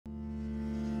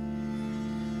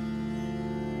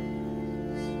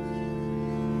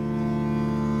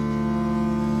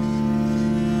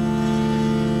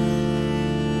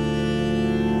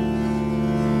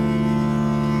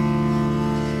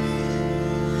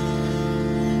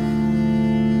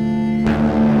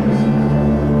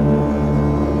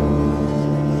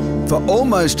For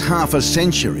almost half a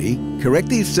century,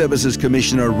 Corrective Services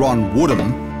Commissioner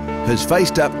Woodham has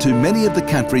faced up to many of the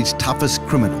country's toughest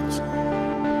criminals,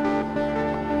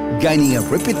 gaining a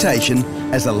reputation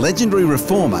as a legendary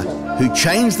reformer who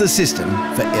changed the system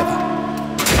forever.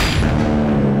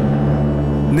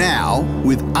 Now,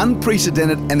 with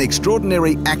unprecedented and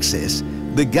extraordinary access,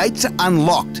 the gates are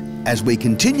unlocked as we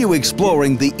continue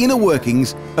exploring the inner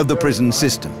workings of the prison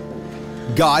system,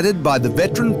 guided by the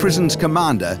veteran prisons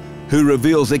commander who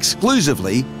reveals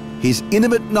exclusively his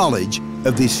intimate knowledge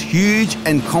of this huge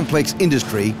and complex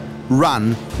industry run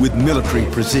with military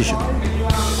precision.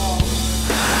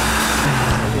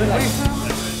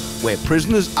 Where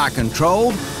prisoners are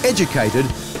controlled, educated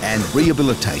and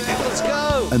rehabilitated. Let's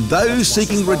go. And those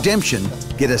seeking redemption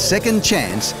get a second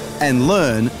chance and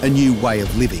learn a new way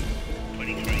of living.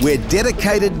 Where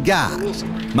dedicated guards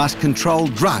must control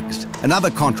drugs and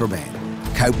other contraband,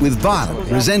 cope with violent,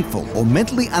 resentful or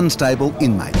mentally unstable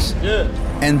inmates,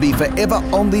 and be forever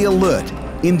on the alert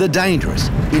in the dangerous,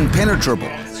 impenetrable,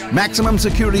 maximum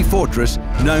security fortress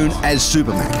known as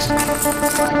Supermax.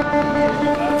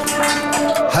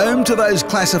 Home to those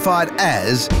classified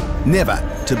as never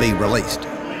to be released.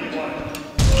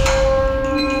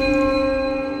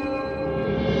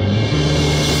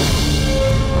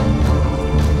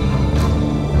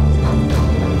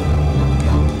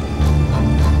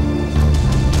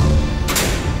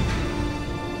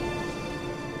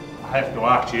 I have to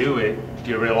ask you, do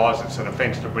you realise it's an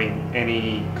offence to bring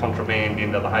any contraband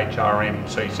into the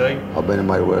HRMCC? I've been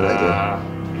made aware of that,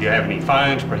 Do you have any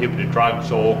phones, prohibited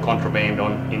drugs or contraband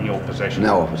in your possession?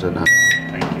 No, officer, no.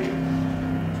 Thank you.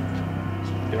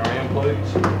 Here I am,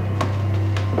 please.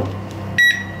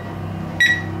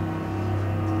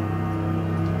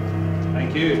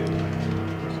 Thank you.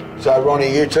 So,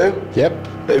 Ronnie, you too?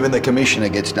 Yep. Even the Commissioner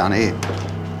gets done here.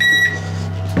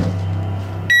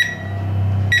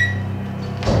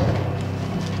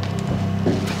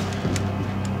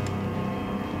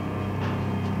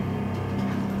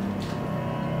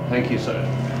 Thank you, sir.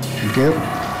 Thank you.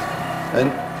 And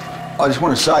I just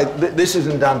want to say, this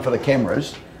isn't done for the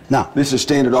cameras. No. This is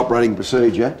standard operating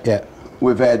procedure. Yeah.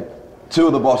 We've had two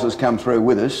of the bosses come through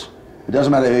with us. It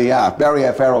doesn't matter who you are. If Barry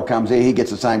O'Farrell comes here, he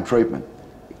gets the same treatment.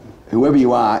 Whoever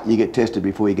you are, you get tested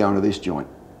before you go into this joint.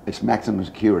 It's maximum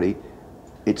security.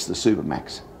 It's the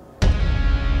Supermax.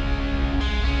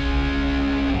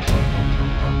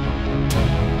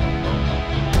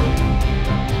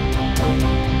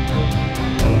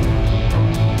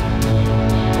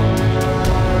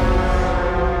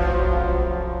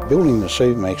 Building the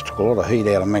Supermax took a lot of heat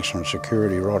out of maximum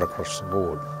security right across the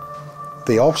board.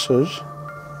 The officers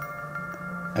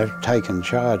have taken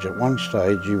charge. At one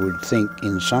stage, you would think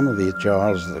in some of the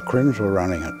jails that the Crims were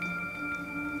running it.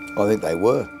 I think they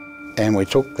were. And we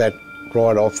took that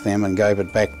right off them and gave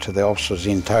it back to the officers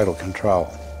in total control.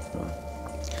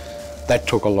 Right. That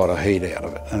took a lot of heat out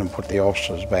of it and put the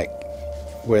officers back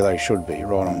where they should be,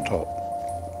 right on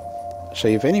top.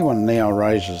 See, if anyone now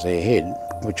raises their head,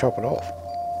 we chop it off.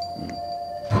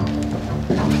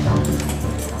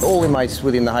 All inmates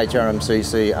within the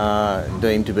HRMCC are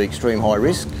deemed to be extreme high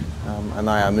risk and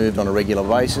they are moved on a regular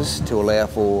basis to allow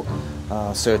for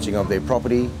searching of their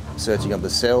property, searching of the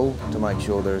cell to make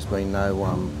sure there has been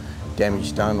no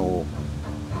damage done or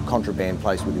contraband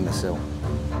placed within the cell.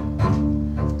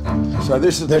 So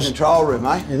this is the control room,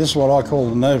 eh? Yeah, this is what I call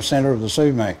the nerve centre of the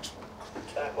Supermax.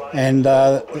 And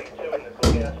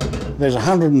there's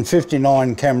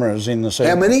 159 cameras in the Supermax.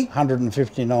 How many?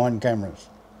 159 cameras.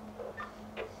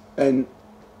 And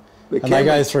they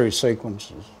go through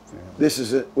sequences. This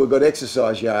is we've got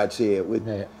exercise yards here.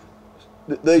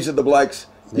 These are the blokes.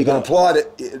 You can apply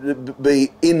to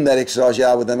be in that exercise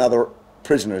yard with another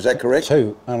prisoner. Is that correct?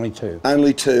 Two, only two.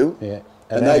 Only two. Yeah.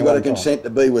 And they've got to consent to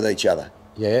be with each other.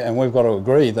 Yeah, and we've got to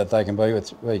agree that they can be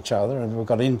with each other, and we've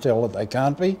got intel that they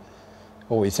can't be,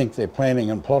 or we think they're planning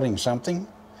and plotting something.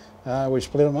 We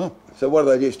split them up. So what do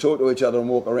they just talk to each other and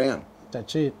walk around?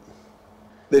 That's it.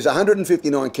 There's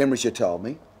 159 cameras, you told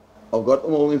me. I've got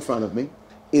them all in front of me.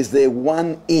 Is there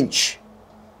 1 inch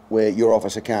where your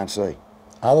officer can't see?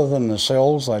 Other than the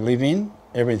cells they live in,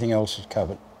 everything else is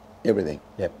covered. Everything?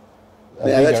 Yep.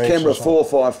 Now that's camera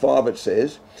 455, it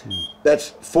says.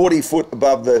 That's 40 foot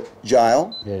above the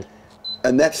jail. Yeah.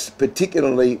 And that's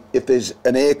particularly if there's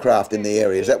an aircraft in the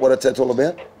area. Is that what that's all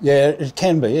about? Yeah, it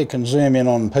can be. It can zoom in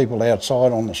on people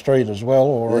outside on the street as well,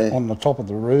 or on the top of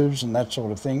the roofs and that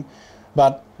sort of thing.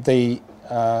 But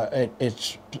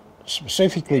it's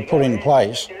specifically put in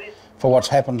place for what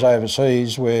happens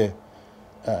overseas where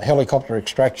helicopter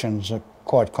extractions are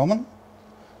quite common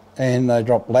And they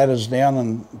drop ladders down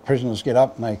and prisoners get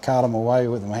up and they cart them away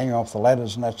with them hanging off the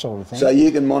ladders and that sort of thing. So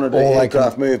you can monitor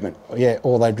aircraft movement? Yeah,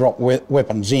 or they drop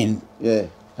weapons in. Yeah.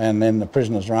 And then the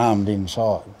prisoners are armed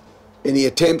inside. Any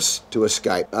attempts to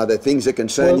escape? Are there things that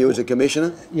concern you as a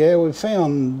commissioner? Yeah, we've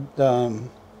found,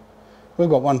 we've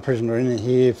got one prisoner in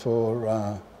here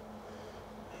for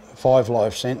 5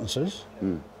 life sentences,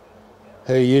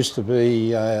 who used to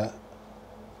be a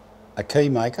key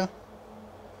maker.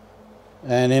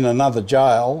 And in another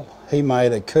jail, he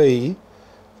made a key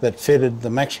that fitted the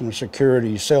maximum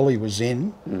security cell he was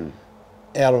in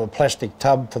out of a plastic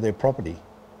tub for their property.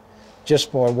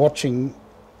 Just by watching,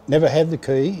 never had the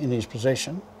key in his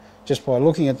possession, just by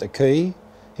looking at the key,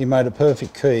 he made a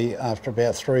perfect key after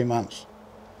about 3 months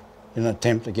in an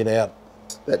attempt to get out.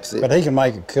 That's it. But he can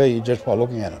make a key just by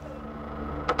looking at it.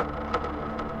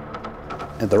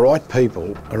 And the right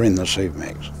people are in the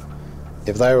Supermax.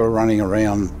 If they were running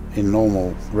around in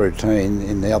normal routine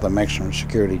in the other maximum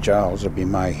security jails, it'd be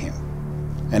mayhem.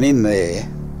 And in there,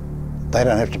 they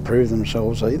don't have to prove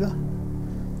themselves either.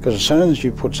 Because as soon as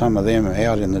you put some of them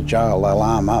out in the jail, they'll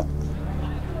arm up.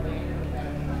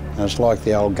 And it's like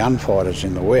the old gunfighters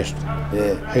in the West.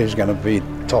 Yeah. Who's going to be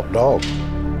top dog?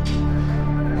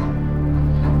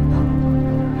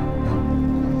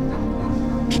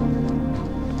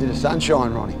 Bit of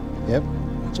sunshine, Ronnie. Yep.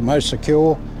 It's the most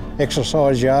secure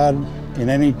exercise yard in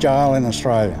any jail in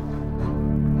Australia.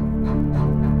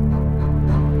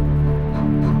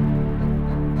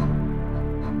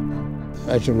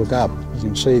 As you look up, you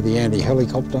can see the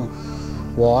anti-helicopter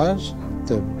wires,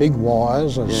 the big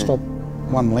wires that stop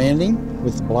one landing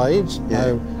with the blades. Yeah.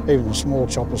 No, even the small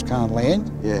choppers can't land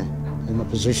in the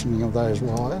positioning of those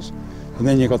wires. And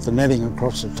then you've got the netting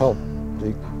across the top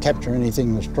to capture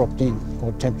anything that's dropped in or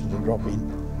attempted to drop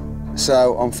in.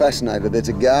 So I'm fascinated. There's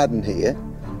a garden here.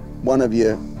 One of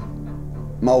your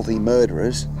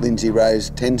multi-murderers, Lindsay Rose,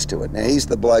 tends to it. Now, he's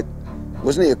the bloke,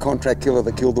 wasn't he a contract killer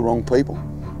that killed the wrong people?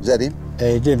 Is that him?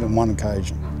 He did on one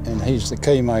occasion, and he's the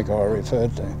key maker I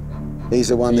referred to. He's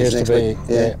the one that's next to be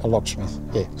week? a locksmith,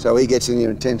 yeah. So he gets in here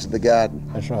and tends to the garden?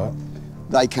 That's right.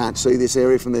 They can't see this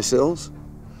area from their cells?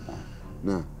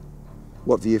 No.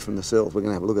 What view from the cells? We're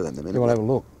going to have a look at that in a minute. We'll have a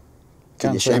look.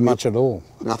 Can you Can't see show me? much at all.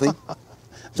 Nothing?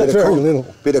 Very little.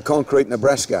 Bit of concrete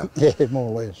Nebraska. Yeah, more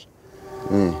or less.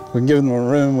 Yeah. We can give them a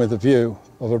room with a view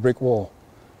of a brick wall.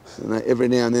 And every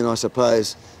now and then, I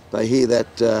suppose, they hear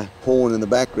that horn in the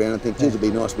background and think, geez, it'd be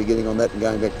nice to be getting on that and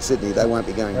going back to Sydney. They won't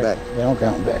be going back. They're not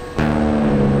going back.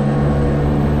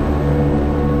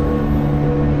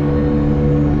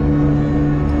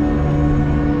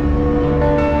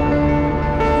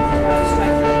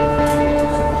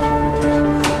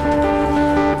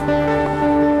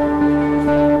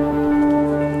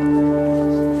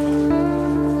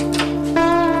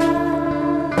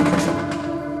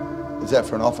 Is that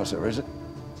for an officer, is it?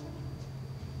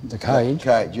 The cage?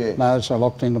 Cage, yeah. No, it's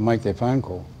locked in to make their phone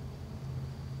call.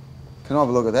 Can I have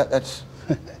a look at that? That's...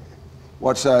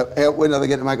 What, so when do they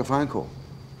get to make a phone call?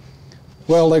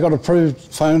 Well, they've got an approved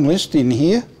phone list in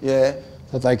here Yeah.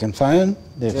 that they can phone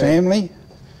their family.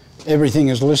 Everything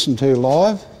is listened to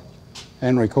live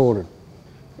and recorded.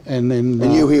 And then...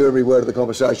 And you hear every word of the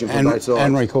conversation from both sides?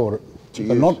 And record it. To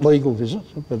But use? not legal visits,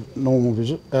 but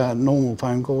normal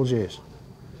phone calls, yes.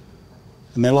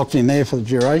 And they're locked in there for the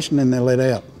duration, then they're let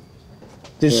out.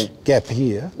 This gap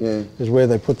here is where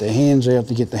they put their hands out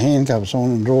to get the handcuffs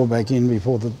on and draw back in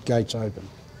before the gates open.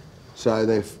 So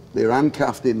they're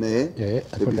uncuffed in there. Yeah.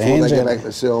 Before they get back to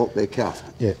the cell, they're cuffed.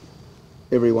 Yeah.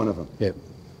 Every one of them. Yep.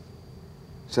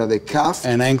 So they're cuffed.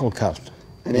 And ankle cuffed.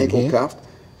 And ankle cuffed.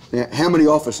 Now, how many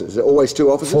officers? Is there always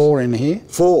 2 officers? 4 in here.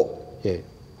 4? Yeah.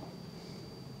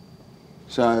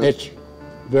 So... It's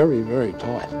very, very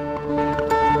tight.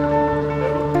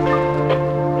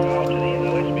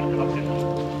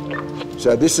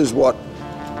 So this is what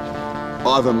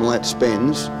Ivan Milat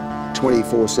spends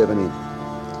 24/7 in?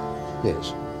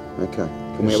 Yes. Okay.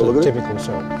 Can we have a look at it? Typical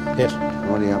cell. Yes.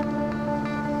 Righty up.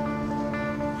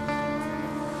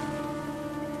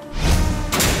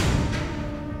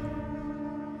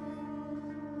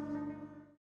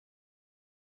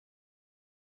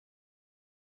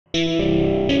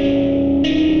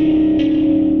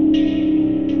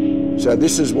 So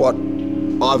this is what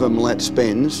Ivan Milat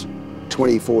spends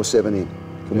 24/7 in.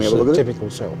 Can we have a look at it? Typical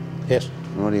cell. Yes.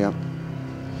 Righty up.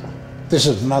 This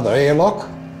is another airlock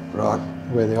Right.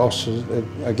 where the officers,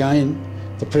 again,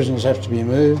 the prisoners have to be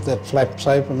moved. That flaps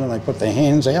open and they put their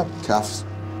hands out. Cuffs.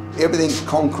 Everything's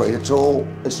concrete.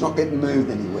 It's not getting moved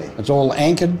anywhere. It's all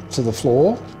anchored to the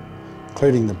floor,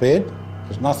 including the bed.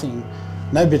 There's nothing,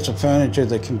 no bits of furniture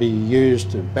that can be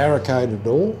used to barricade a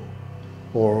door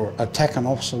or attack an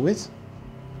officer with.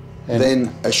 And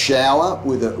then a shower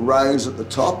with a rose at the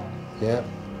top. Yeah.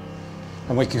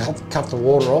 And we can cut the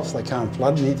water off, they can't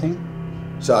flood anything.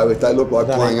 So if they look like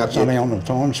playing up it's only on the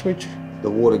time switch. the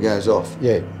water goes off.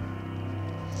 Yeah.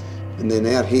 And then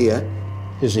out here,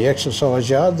 Is the exercise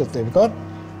yard that they've got.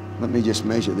 let me just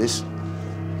measure this.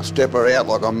 I step her out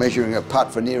like I'm measuring a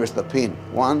putt for nearest the pin.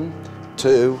 1,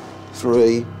 2,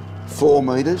 3, 4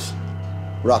 metres,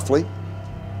 roughly.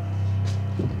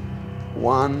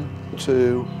 1,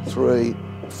 2, 3,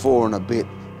 4 and a bit.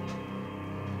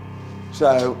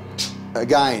 So,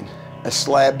 again, a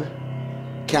slab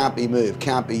can't be moved,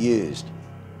 can't be used.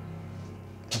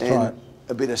 That's and right.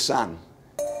 a bit of sun.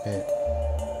 Yeah.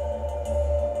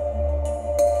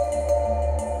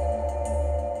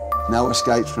 No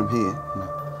escapes from here.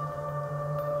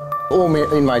 All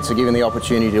inmates are given the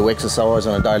opportunity to exercise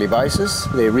on a daily basis.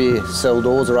 Their rear cell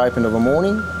doors are open of a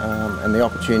morning and the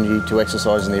opportunity to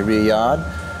exercise in their rear yard,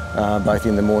 both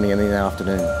in the morning and in the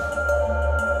afternoon.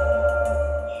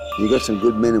 You've got some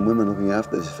good men and women looking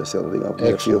after this facility. I've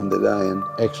met a few of them today, and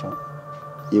Excellent.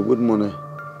 you wouldn't want to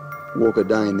walk a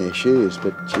day in their shoes,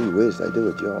 but gee whiz, they do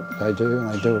a job. They do,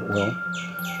 and they do it well.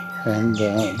 And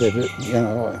you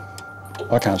know,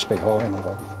 I can't speak highly enough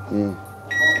of them. Yeah.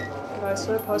 Okay,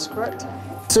 sir, post correct.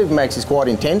 Supermax is quite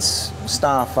intense.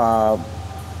 Staff are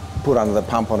put under the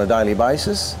pump on a daily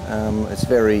basis. It's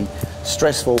very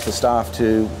stressful for staff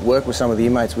to work with some of the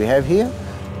inmates we have here.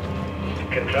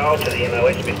 Control to the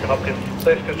MOH, Mr. Hopkins.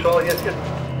 Police control, yes, yes.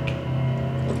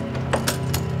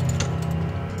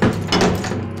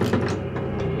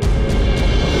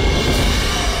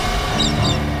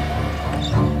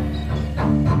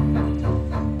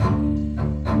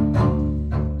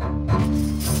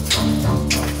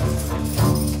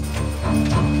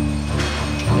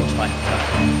 Thanks,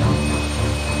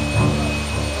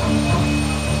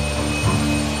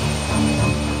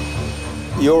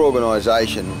 mate. Your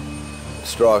organisation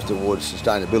strives towards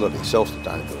sustainability,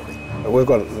 self-sustainability. We've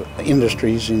got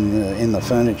industries in the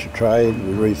furniture trade.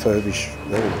 We refurbish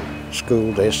the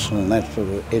school desks and that for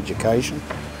the education.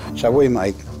 So we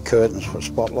make curtains for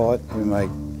Spotlight. You make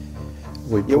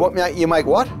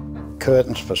what?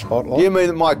 Curtains for Spotlight. You mean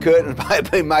that my curtains may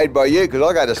have been made by you, because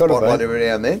I go to Spotlight every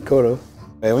now and then. Could have.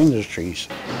 Our industries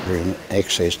are in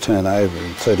excess turnover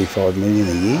of 35 million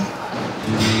a year.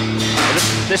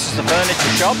 This is the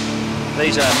furniture shop.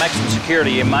 These are maximum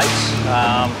security inmates.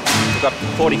 We've got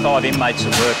 45 inmates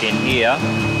that work in here.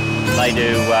 They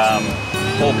do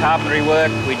all carpentry work.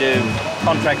 We do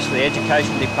contracts for the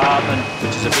education department,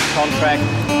 which is a big contract,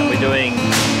 and we're doing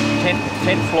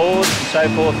tent floors and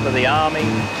so forth for the army.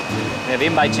 We have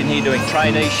inmates in here doing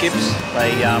traineeships,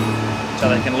 so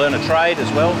they can learn a trade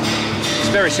as well. It's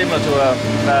very similar to a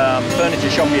furniture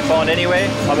shop you'd find anywhere.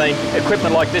 I mean,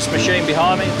 equipment like this machine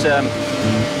behind me, it's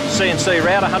CNC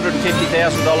router,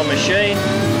 $150,000 machine.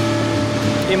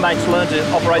 Inmates learn to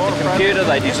operate the computer,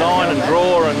 they design and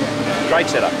draw, and great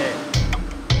setup.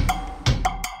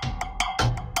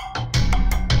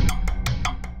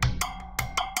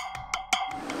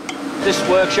 This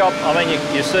workshop, I mean,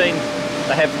 you've seen,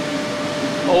 they have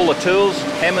all the tools,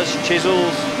 hammers,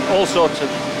 chisels, all sorts of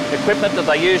equipment that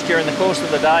they use during the course of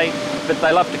the day, but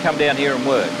they love to come down here and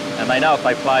work. And they know if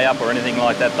they play up or anything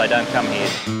like that, they don't come here.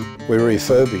 We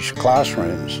refurbish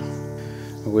classrooms.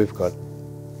 We've got a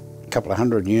couple of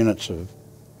hundred units of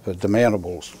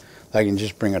demountables. They can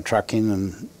just bring a truck in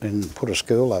and put a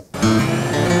school up.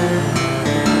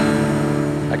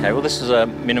 Okay, well, this is a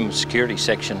minimum security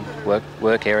section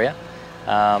work area.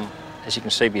 As you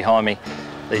can see behind me,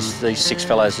 these 6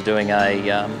 fellows are doing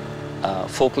a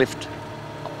forklift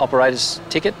operator's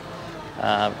ticket.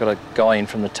 We've got a guy in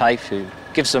from the TAFE who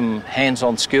gives them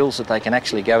hands-on skills that they can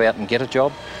actually go out and get a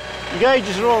job. Your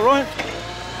gauges are all right?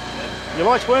 Your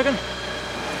lights working?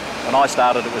 When I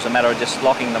started, it was a matter of just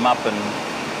locking them up and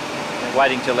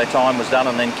waiting till their time was done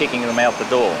and then kicking them out the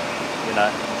door. You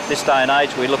know, this day and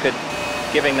age, we look at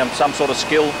giving them some sort of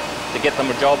skill to get them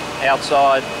a job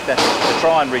outside, to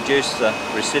try and reduce the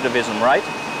recidivism rate.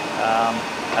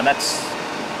 And that's,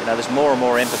 you know, there's more and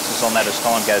more emphasis on that as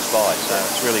time goes by, so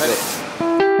it's really good.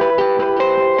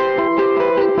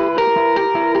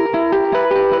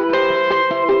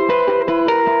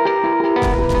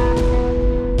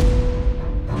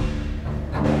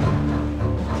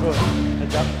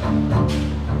 Heads up.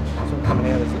 Something coming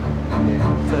out, is it?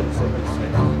 Yeah. 30 seconds.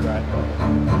 Great.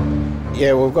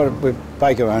 Yeah, we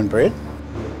bake our own bread.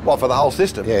 What, for the whole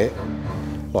system? Yeah.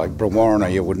 Like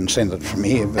Brewarrina, you wouldn't send it from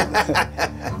here, but,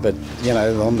 but you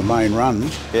know, on the main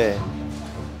runs. Yeah.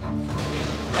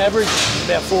 Average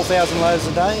about 4,000 loaves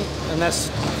a day, and that's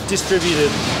distributed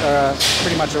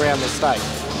pretty much around the state.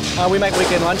 We make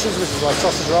weekend lunches, which is like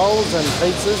sausage rolls and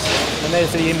pizzas, and they're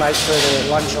for the inmates for their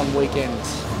lunch on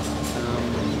weekends.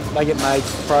 They get made,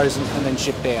 frozen, and then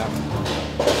shipped out.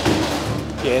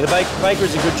 Yeah, the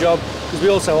bakery's a good job because we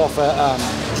also offer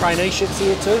traineeships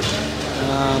here too.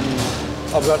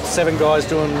 I've got 7 guys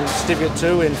doing Certificate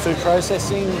 2 in food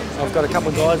processing. I've got a couple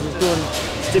of guys doing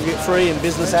Certificate 3 in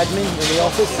business admin in the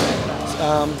office.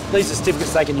 These are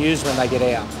certificates they can use when they get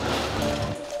out.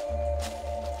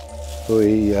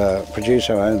 We produce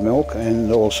our own milk and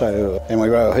we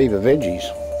grow a heap of veggies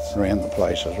around the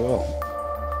place as well.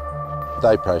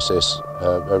 They process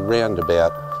around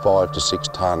about 5 to 6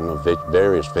 tonne of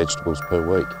various vegetables per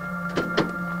week.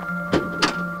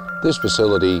 This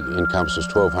facility encompasses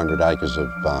 1,200 acres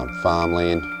of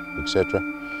farmland, etc.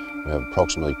 We have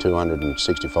approximately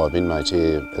 265 inmates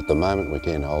here at the moment. We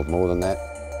can hold more than that.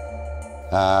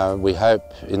 We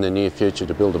hope in the near future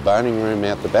to build a boning room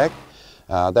out the back.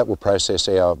 That will process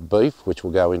our beef, which will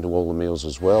go into all the meals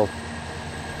as well.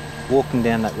 Walking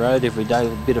down that road every day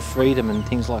with a bit of freedom and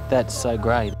things like that's so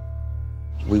great.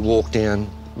 We walk down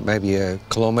maybe a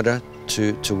kilometre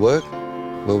to work,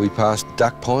 where we pass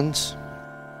duck ponds.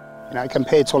 You know,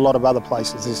 compared to a lot of other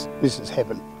places, this is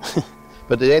heaven.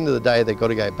 But at the end of the day, they've got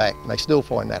to go back, and they still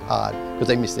find that hard because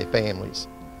they miss their families.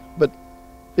 But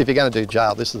if you're going to do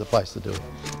jail, this is the place to do it.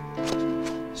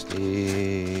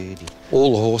 Steady.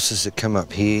 All the horses that come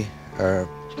up here are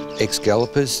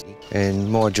ex-gallopers, and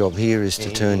my job here is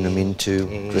to turn them into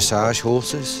dressage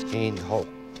horses.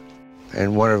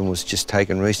 And one of them was just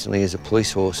taken recently as a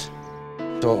police horse.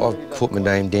 So I've put my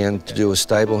name down to do a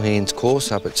stable hands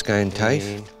course up at Scone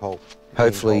TAFE.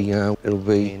 Hopefully it'll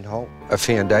be a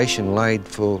foundation laid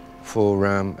for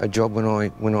a job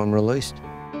when I'm released.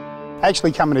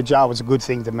 Actually coming to jail was a good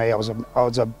thing to me. I was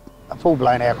a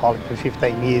full-blown alcoholic for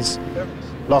 15 years.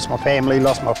 Lost my family,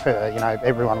 lost my,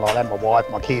 everyone like that, my wife,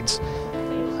 my kids.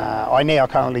 I now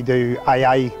currently do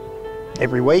AA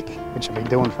every week, which I've been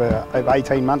doing for over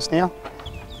 18 months now.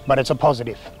 But it's a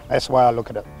positive. That's the way I look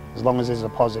at it. As long as there's a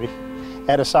positive.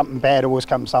 Out of something bad always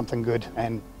comes something good,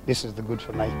 and this is the good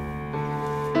for me.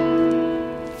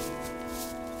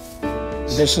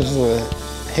 This is the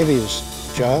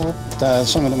heaviest jail. They're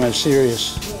some of the most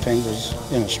serious offenders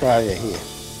in Australia here.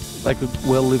 They could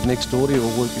well live next door to you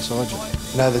or work beside you.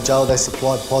 You know, the jail, they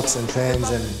supplied pots and pans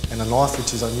and a knife,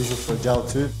 which is unusual for a jail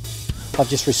too. I've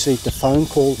just received a phone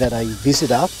call that a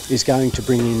visitor is going to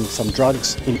bring in some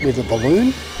drugs with a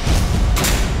balloon.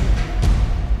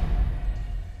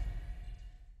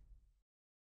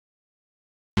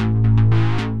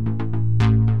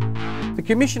 The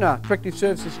Commissioner, Corrective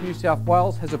Services New South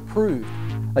Wales, has approved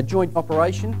a joint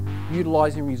operation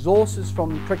utilising resources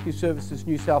from Corrective Services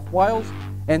New South Wales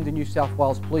and the New South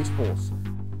Wales Police Force.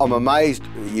 I'm amazed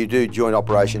you do joint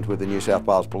operations with the New South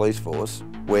Wales Police Force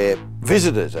where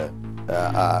visitors are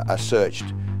searched,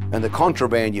 and the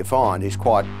contraband you find is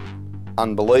quite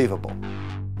unbelievable.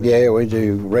 Yeah, we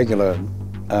do regular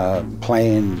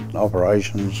planned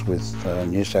operations with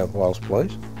New South Wales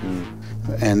Police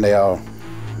and our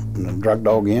drug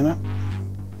dog unit,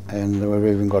 and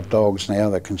we've even got dogs now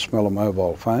that can smell a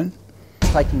mobile phone.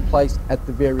 Taking place at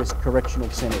the various correctional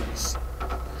centres.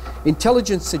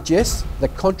 Intelligence suggests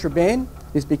that contraband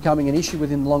is becoming an issue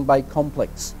within the Long Bay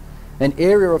complex. An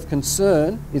area of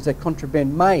concern is that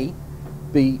contraband may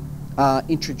be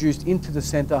introduced into the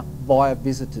centre via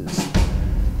visitors.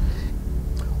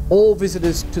 All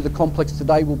visitors to the complex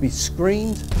today will be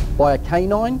screened by a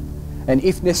canine, and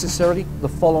if necessary, the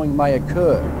following may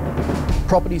occur: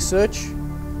 property search,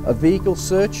 a vehicle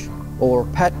search, or a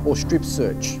pat or strip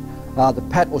search. The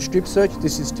pat or strip search,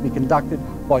 this is to be conducted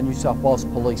by New South Wales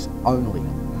Police only.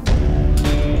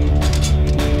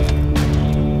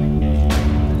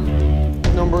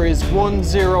 Number is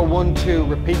 1012,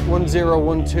 repeat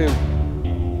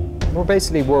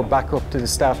 1012. We're back up to the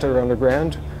staff that are on the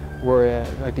ground. We're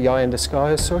like the eye in the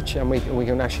sky as such, and we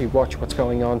can actually watch what's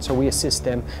going on, so we assist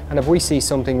them. And if we see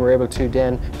something, we're able to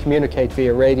then communicate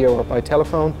via radio or by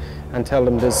telephone and tell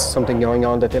them there's something going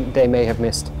on that they may have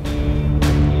missed.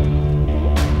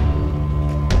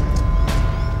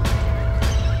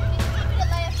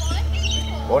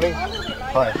 Morning.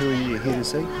 Hi, who are you here to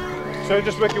see? So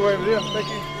just make your way over there, thank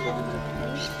you.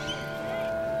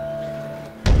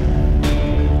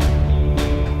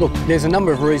 Look, there's a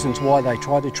number of reasons why they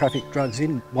try to traffic drugs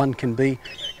in. One can be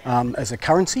as a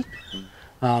currency,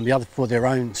 the other for their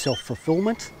own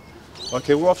self-fulfilment.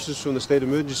 Okay, we're officers from the State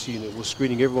Emergency Unit. We're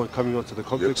screening everyone coming onto the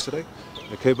complex today.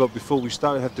 Okay, but before we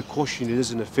start, I have to caution it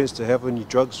is an offence to have any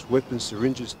drugs, weapons,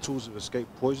 syringes, tools of escape,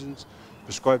 poisons,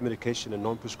 prescribed medication and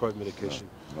non-prescribed medication.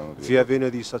 If you have any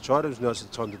of these such items, now's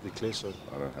the time to declare so.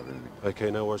 I don't have anything.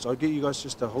 Okay, no worries. I'll get you guys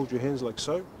just to hold your hands like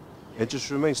so, and just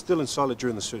remain still and silent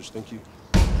during the search. Thank you.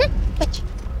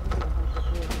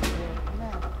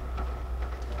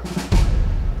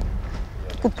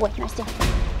 Good boy, nice down.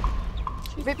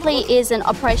 Ripley is an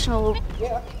operational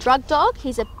drug dog.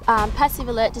 He's a passive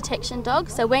alert detection dog.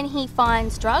 So when he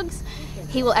finds drugs,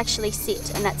 he will actually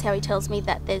sit, and that's how he tells me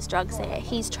that there's drugs there.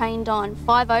 He's trained on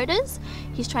 5 odours.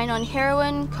 He's trained on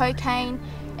heroin, cocaine,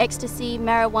 ecstasy,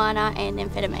 marijuana and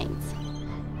amphetamines.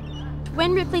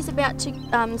 When Ripley's about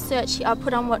to search, I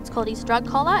put on what's called his drug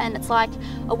collar, and it's like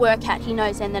a work hat. He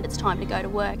knows then that it's time to go to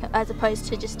work, as opposed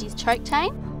to just his choke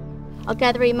chain. I'll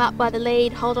gather him up by the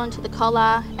lead, hold on to the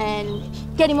collar and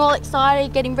get him all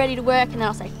excited, get him ready to work, and then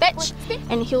I'll say fetch,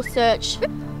 and he'll search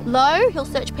low, he'll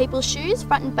search people's shoes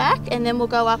front and back, and then we'll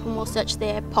go up and we'll search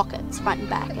their pockets front and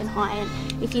back and high.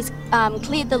 And if he's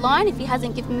cleared the line, if he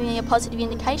hasn't given me a positive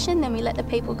indication, then we let the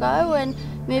people go and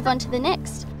move on to the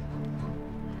next.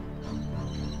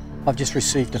 I've just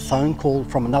received a phone call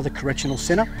from another correctional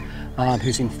centre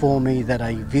who's informed me that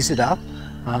a visitor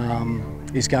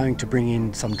is going to bring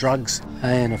in some drugs,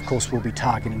 and of course we'll be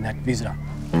targeting that visitor.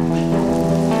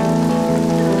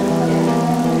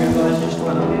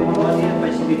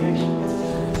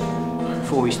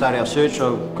 Before we start our search,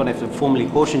 I'm going to have to formally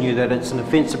caution you that it's an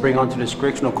offence to bring onto this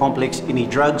correctional complex any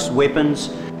drugs, weapons,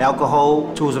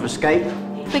 alcohol, tools of escape.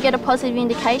 If we get a positive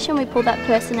indication, we pull that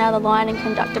person out of the line and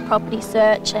conduct a property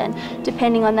search, and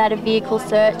depending on that, a vehicle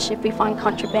search. If we find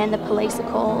contraband, the police are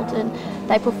called and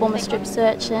they perform a strip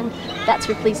search, and that's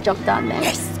Ripley's job done then.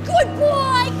 Yes, good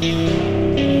boy!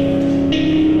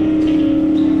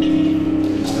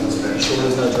 Sure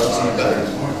there's no drugs in the bag?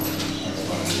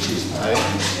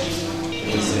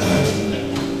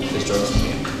 There's drugs in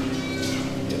here.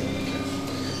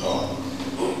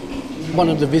 One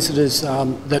of the visitors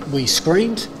that we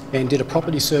screened and did a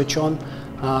property search on,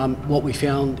 what we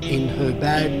found in her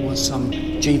bag was some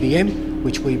GVM,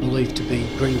 which we believe to be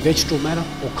green vegetable matter,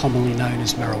 or commonly known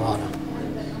as marijuana.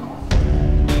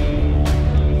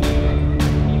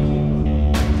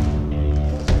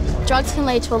 Drugs can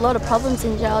lead to a lot of problems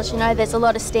in jails. You know, there's a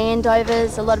lot of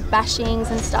standovers, a lot of bashings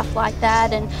and stuff like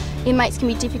that, and inmates can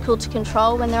be difficult to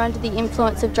control when they're under the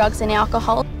influence of drugs and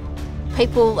alcohol.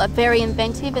 People are very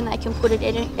inventive and they can put it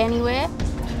anywhere.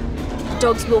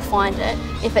 Dogs will find it.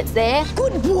 If it's there,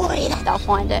 good boy, they'll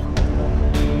find it.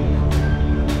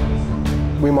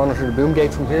 We monitor the boom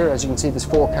gate from here. As you can see, there's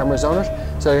 4 cameras on it,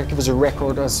 so it gives us a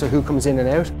record as to who comes in and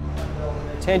out.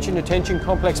 Attention,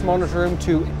 complex monitor room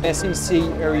to SEC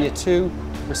Area 2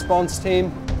 response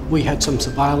team. We had some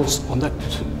surveillance on that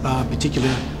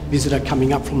particular visitor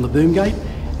coming up from the boom gate,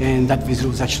 and that visitor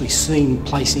was actually seen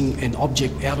placing an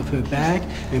object out of her bag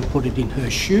and put it in her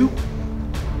shoe.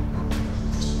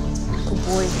 Good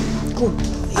boy, good boy.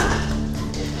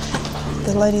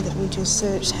 The lady that we just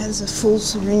searched has a full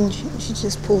syringe she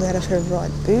just pulled out of her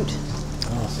right boot.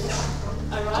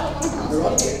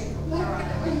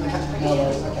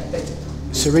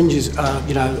 Syringes are,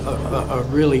 are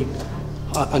really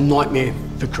a nightmare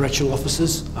for correctional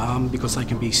officers because they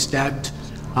can be stabbed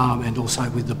and also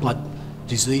with the blood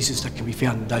diseases that can be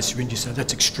found in those syringes. So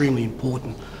that's extremely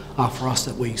important for us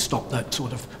that we stop that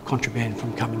sort of contraband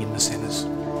from coming in the centres.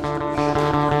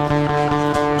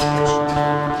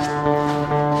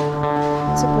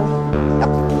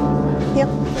 Yep,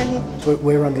 right here.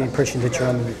 We're under the impression that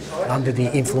you're under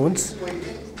the influence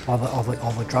of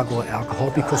a drug or alcohol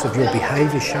because of your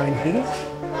behaviour shown here.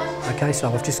 Okay,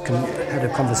 so I've just had a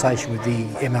conversation with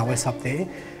the MOS up there,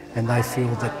 and they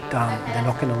feel that they're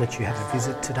not going to let you have a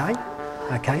visit today.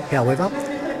 Okay, however,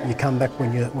 you come back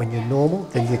when you're normal,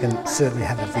 then you can certainly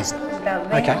have a visit.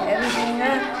 Okay.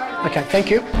 Okay, thank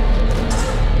you.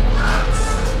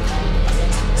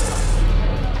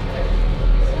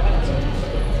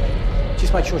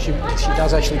 Just make sure she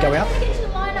does actually go out.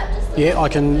 Yeah, I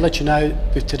can let you know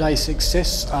with today's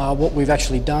success what we've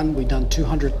actually done. We've done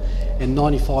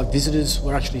 295 visitors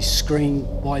were actually screened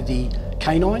by the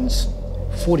canines.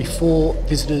 44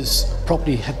 visitors'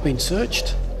 property have been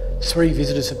searched. 3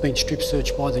 visitors have been strip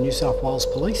searched by the New South Wales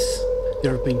Police.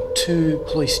 There have been 2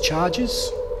 police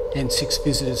charges and 6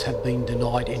 visitors have been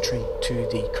denied entry to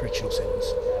the correctional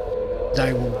centres.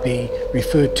 They will be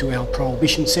referred to our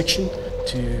prohibition section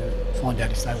to find out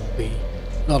if they will be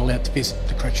not allowed to visit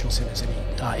the correctional centres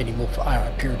anymore for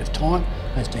a period of time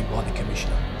as deemed by the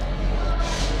Commissioner.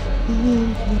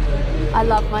 I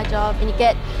love my job, and you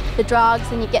get the drugs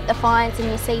and you get the fines and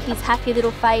you see his happy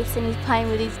little face and he's playing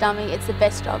with his dummy. It's the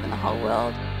best job in the whole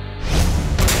world.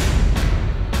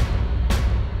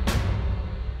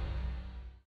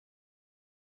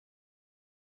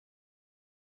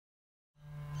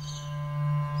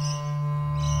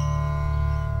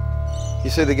 You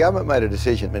see, the government made a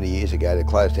decision many years ago to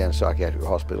close down psychiatric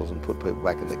hospitals and put people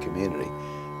back in the community.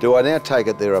 Do I now take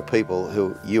it there are people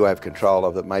who you have control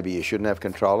of that maybe you shouldn't have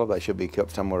control of? They should be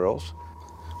kept somewhere else?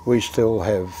 We still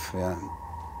have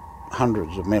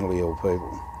hundreds of mentally ill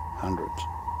people, hundreds.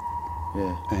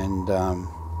 Yeah.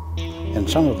 And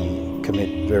some of them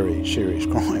commit very serious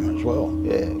crime as well.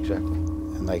 Yeah, exactly.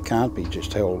 And they can't be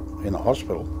just held in a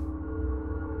hospital.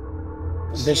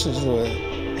 This is the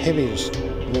heaviest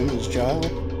women's jail.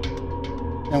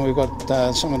 And we've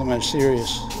got some of the most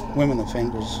serious women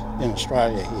offenders in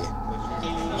Australia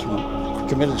here.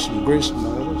 Committed some gruesome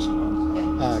murders,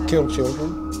 killed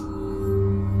children.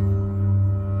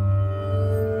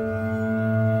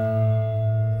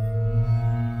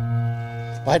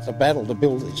 I had to battle to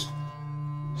build this.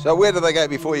 So where do they go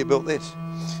before you built this?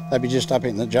 They'd be just up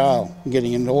in the jail,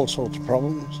 getting into all sorts of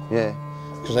problems. Yeah.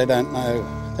 Because they don't know,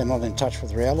 they're not in touch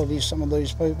with reality, some of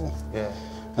these people. Yeah.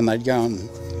 And they'd go and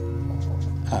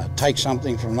take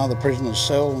something from another prisoner's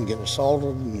cell and get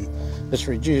assaulted, and it's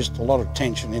reduced a lot of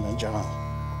tension in a jail.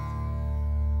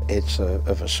 It's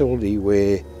a facility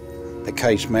where the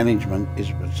case management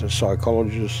is the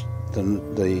psychologist,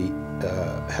 the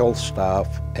health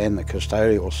staff and the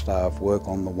custodial staff work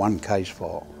on the one case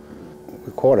file.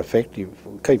 We're quite effective,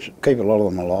 keep a lot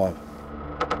of them alive.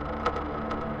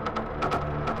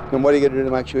 And what are you going to do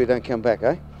to make sure you don't come back,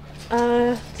 eh?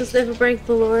 Just never break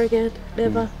the law again,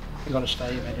 never. You've got to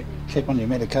stay, keep on your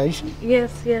medication.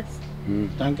 Yes, yes.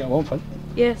 Don't go off it.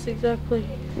 Yes, exactly.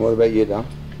 What about you, Dom?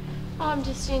 I'm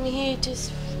just in here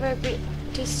for a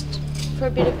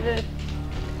bit of a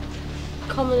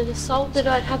common assault that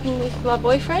had happened with my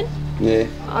boyfriend. Yeah.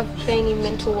 I've been in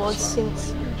mental wards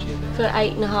since for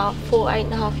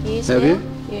 8.5 years Have now. you?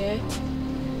 Yeah.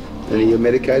 And are you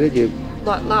medicated?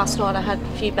 Like last night I had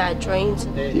a few bad dreams.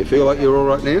 Do you feel like you're all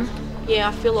right now? Yeah,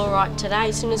 I feel all right today.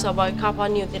 As soon as I woke up, I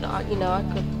knew that I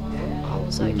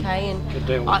was okay, and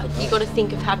you got to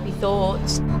think of happy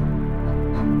thoughts. Hey,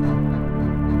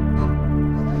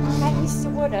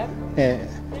 Mr. Woodham. Yeah.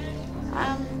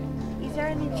 Is there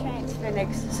any chance for an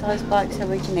exercise bike so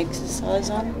we can exercise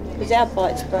on? Because our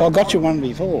bike's broken. I got you one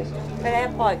before. But our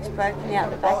bike's broken out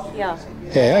the back here.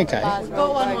 Yeah, okay. We've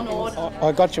got one on order.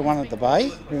 I got you one at the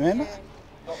bay, remember?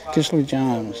 Kisley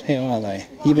Jones, how are they?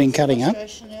 You been cutting up?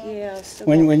 Yeah, I still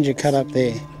When did you cut up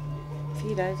there? a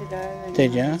few days ago. And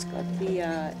Did you? It's got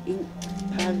the ink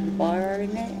part of the biro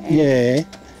in there. And Yeah.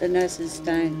 the nurses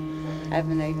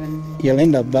haven't even... You'll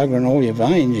end up buggering all your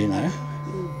veins, you know.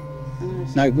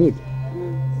 No good.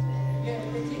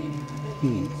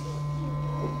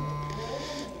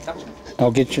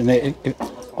 I'll get you there.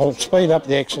 I'll speed up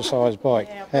the exercise bike,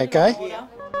 okay?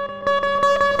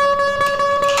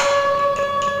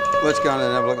 Let's go in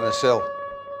and have a look at the cell.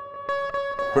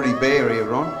 Pretty bare here,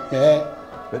 Ron. Yeah.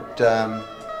 But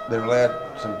they're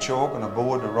allowed some chalk and a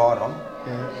board to write on.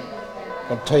 Yeah.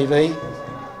 Got TV.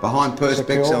 Behind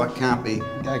perspex, so Secure. it can't be...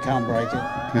 They can't break it.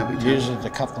 Can't be Use it to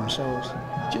cut themselves.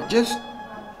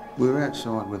 We were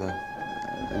outside with an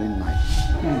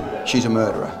inmate. She's a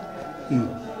murderer.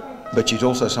 But she's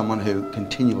also someone who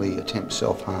continually attempts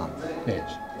self-harm.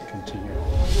 Yes, continually.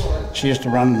 She used to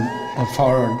run her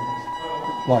forehead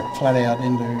like flat out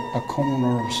into a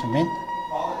corner of cement,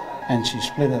 and she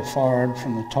split her forehead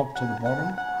from the top to the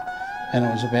bottom, and it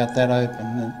was about that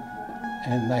open,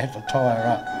 and they had to tie her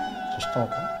up to stop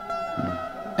it.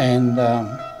 And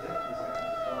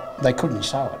they couldn't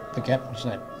sew it. The gap was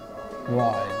that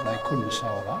wide, they couldn't sew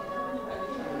it up.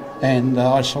 And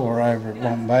I saw her over at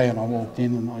Bombay, and I walked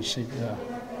in and I said,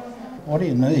 what do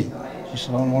you need? She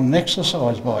said, I want an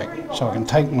exercise bike so I can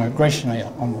take my aggression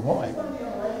out on the bike.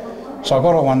 So I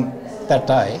got her one that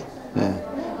day,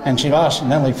 and she lasted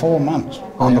nearly 4 months.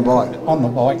 On the bike? On the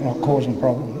bike, not causing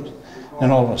problems.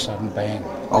 Then all of a sudden, bang.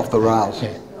 Off the rails?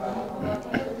 Yeah.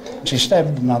 She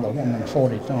stabbed another woman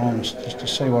 40 times just to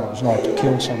see what it was like to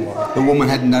kill somebody. The woman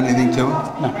hadn't done anything to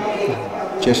her?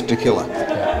 No. Just to kill her?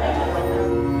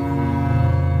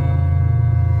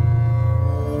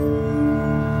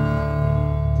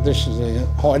 This is the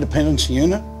high dependency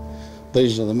unit.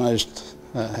 These are the most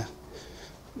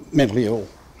mentally ill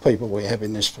people we have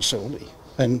in this facility,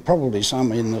 and probably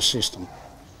some in the system.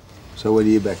 So when are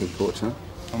you back in court, son?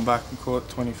 I'm back in court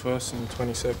 21st and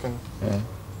 22nd. Yeah.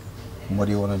 And what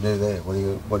do you want to do there?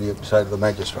 What do you say to the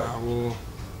magistrate? Well,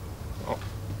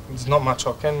 there's not much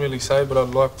I can really say, but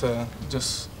I'd like to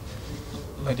just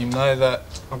let him know that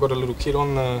I've got a little kid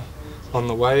on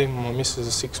the way. My missus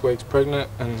is 6 weeks pregnant,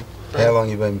 and how long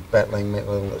have you been battling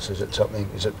mental illness? Is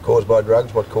it caused by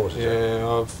drugs? What causes it?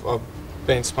 Yeah, I've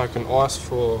been smoking ice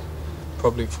for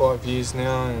probably 5 years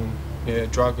now, and yeah,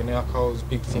 drug and alcohol was a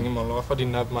big thing in my life. I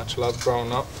didn't have much love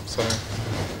growing up, so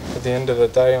at the end of the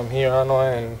day, I'm here, aren't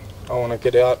I? And I want to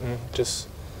get out and just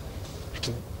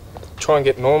try and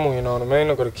get normal, you know what I mean?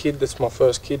 I've got a kid, that's my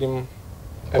first kid in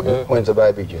ever. When's the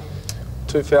baby due?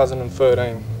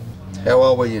 2013. How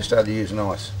old were you started using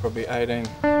ice? Probably 18.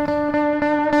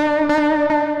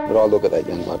 But I look at that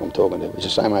young bloke I'm talking to, he's the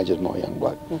same age as my young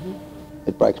bloke.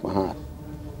 It breaks my heart,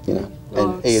 you know.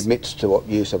 And he admits to what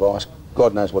use of ice.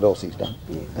 God knows what else he's done.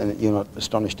 And you're not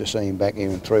astonished to see him back here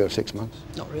in 3 or 6 months?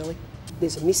 Not really.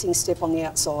 There's a missing step on the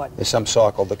outside. There's some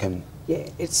cycle that can... Yeah,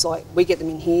 it's like we get them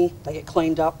in here, they get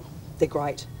cleaned up, they're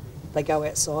great. They go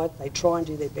outside, they try and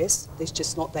do their best. There's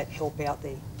just not that help out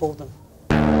there for them.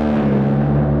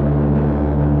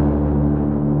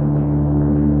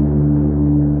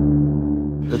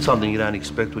 It's something you don't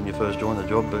expect when you first join the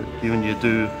job, but when you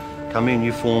do come in,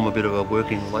 you form a bit of a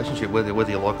working relationship, whether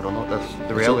you like it or not. That's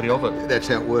the reality of it. That's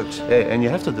how it works. Yeah, and you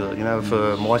have to do it, you know,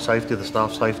 for my safety, the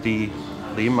staff safety,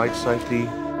 the inmates' safety.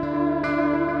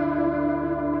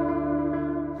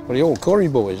 What are you all Corrie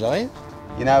boys, are you?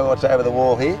 You know what's over the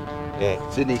wall here? Yeah.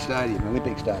 Sydney Stadium,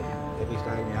 Olympic Stadium. Olympic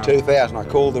Stadium, yeah. 2000, I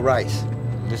called the race.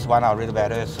 This one I read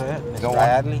about her, sir, Miss Go on.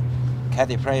 Hadley.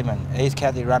 Kathy Freeman. Is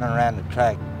Kathy running around the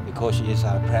track because she is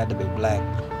proud to be black.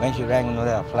 When she rang with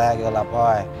her flag all up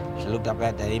high, she looked up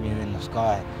at the emu in the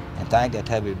sky and thanked her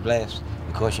to be blessed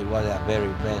because she was our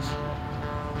very best.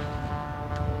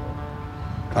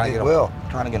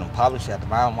 Trying to get them published at the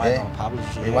moment. Waiting on publish.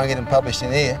 You won't get them published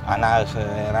in here? I know, sir.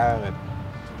 You know,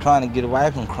 trying to get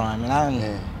away from crime, you know, and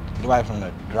get away from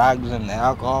the drugs and the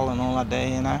alcohol and all that there,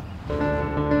 you know.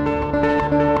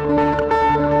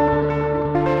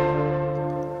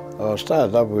 I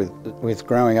started up with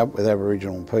growing up with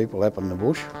Aboriginal people up in the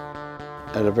bush.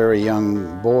 As a very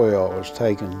young boy, I was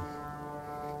taken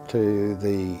to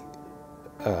the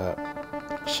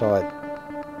site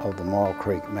of the Mile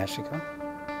Creek Massacre,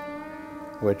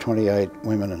 where 28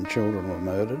 women and children were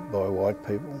murdered by white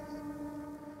people.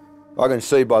 I can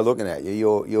see by looking at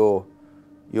you,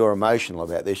 you're emotional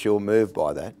about this, you're moved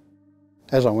by that.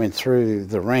 As I went through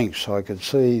the ranks, I could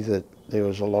see that there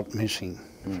was a lot missing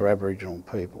for Aboriginal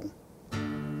people.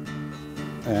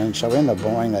 And so I ended up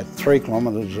buying that 3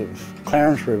 kilometres of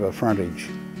Clarence River frontage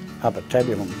up at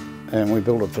Tabulum, and we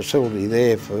built a facility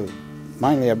there for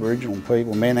mainly Aboriginal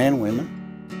people, men and women.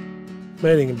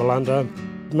 Meeting in Ballunda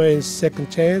means second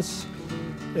chance.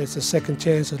 It's a second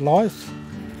chance at life.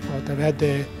 Like they've had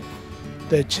their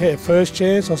first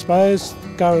chance, I suppose,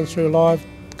 going through life,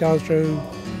 going through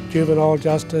juvenile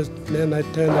justice, and then they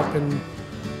turned up in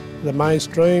the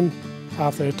mainstream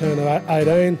after they turned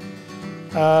 18.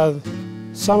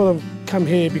 Some of them come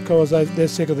here because they're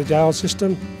sick of the jail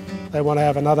system. They want to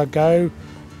have another go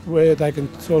where they can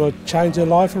sort of change their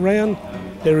life around.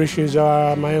 Their issues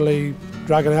are mainly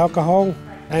drug and alcohol,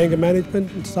 anger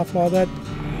management and stuff like that.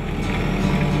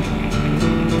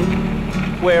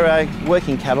 We're a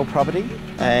working cattle property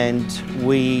and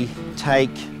we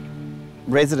take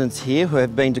residents here who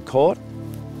have been to court.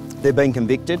 They've been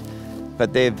convicted,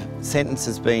 but their sentence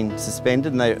has been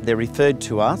suspended and they're referred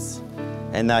to us,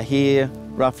 and they're here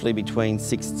roughly between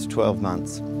 6 to 12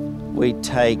 months. We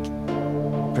take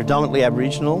predominantly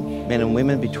Aboriginal men and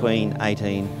women between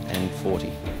 18 and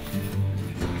 40.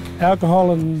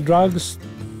 Alcohol and drugs,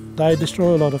 they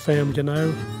destroy a lot of families, you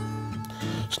know.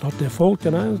 It's not their fault,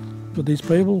 you know, with these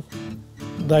people.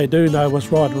 They do know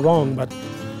what's right and wrong, but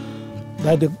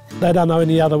they don't know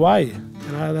any other way.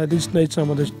 You know, they just need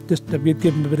someone to give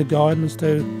them a bit of guidance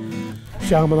to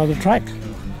show them another track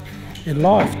in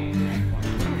life.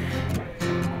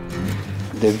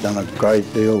 They've done a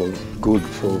great deal of good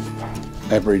for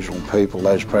Aboriginal people,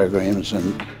 those programs,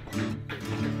 and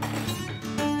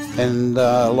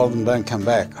a lot of them don't come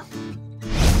back.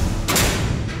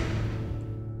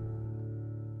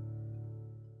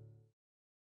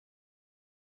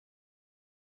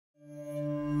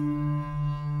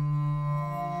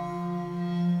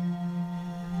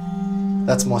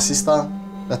 That's my sister,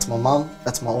 that's my mum,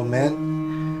 that's my old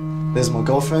man. There's my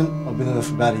girlfriend. I've been with her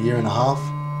for about 1.5 years.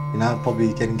 You know,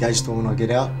 probably get engaged to her when I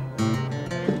get out.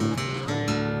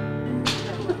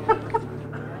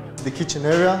 The kitchen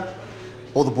area,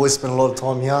 all the boys spend a lot of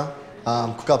time here,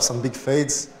 cook up some big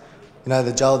feeds. You know,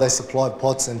 the jail, they supply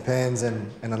pots and pans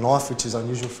and a knife, which is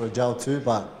unusual for a jail too,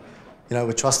 but, you know,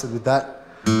 we're trusted with that.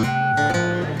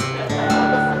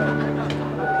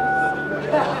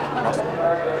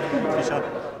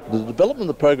 The development of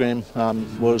the program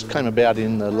came about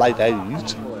in the late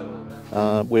 80s,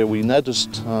 where we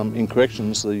noticed in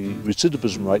corrections the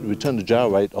recidivism rate, return to jail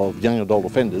rate of young adult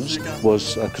offenders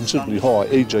was considerably high,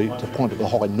 e.g. to the point of a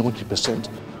high 90%.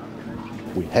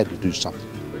 We had to do something.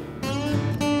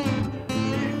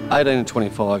 18 and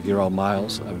 25-year-old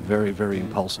males are very, very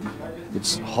impulsive.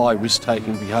 It's high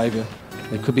risk-taking behaviour.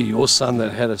 It could be your son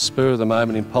that had a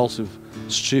spur-of-the-moment, impulsive,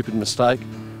 stupid mistake,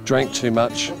 drank too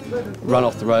much, run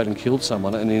off the road and killed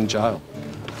someone and in jail.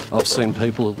 I've seen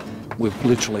people we've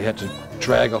literally had to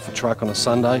drag off a truck on a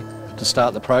Sunday to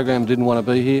start the program, didn't want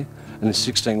to be here, and in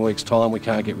 16 weeks' time we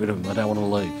can't get rid of them. They don't want to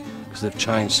leave because they've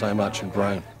changed so much and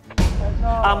grown.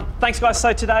 Thanks guys,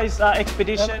 so today's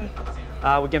expedition,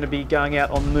 we're going to be going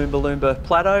out on the Moomba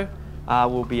Plateau.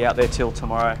 We'll be out there till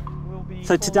tomorrow.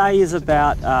 So today is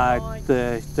about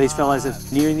these fellows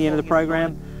are nearing the end of the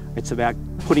program. It's about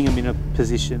putting them in a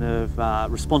position of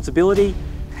responsibility,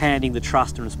 handing the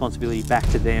trust and responsibility back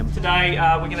to them. Today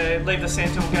we're going to leave the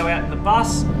centre, we'll go out in the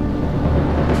bus.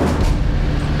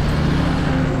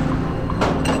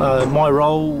 My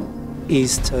role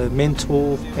is to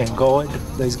mentor and guide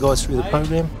these guys through the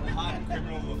program.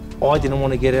 I didn't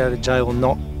want to get out of jail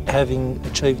not having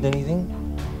achieved anything.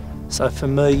 So for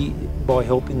me, by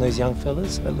helping these young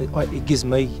fellas, it gives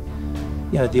me,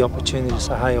 you know, the opportunity to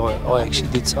say, hey, I actually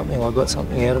did something, I got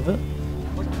something out of it.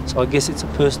 So I guess it's a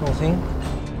personal thing.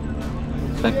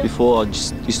 Back before, I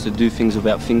just used to do things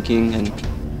without thinking, and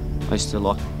I used to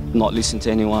not listen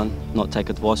to anyone, not take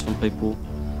advice from people.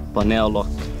 But now,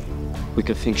 we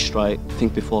can think straight,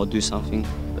 think before I do something.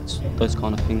 Those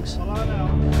kind of things.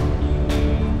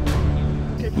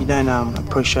 You don't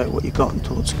appreciate what you got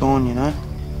until it's gone, you know.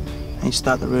 And you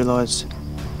start to realise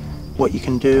what you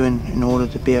can do in order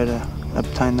to be able to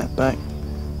obtain that back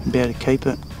and be able to keep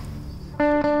it.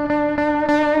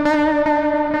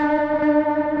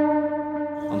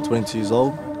 I'm 22 years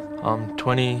old. I'm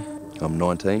 20. I'm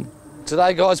 19.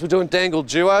 Today, guys, we're doing dangle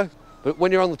duo, but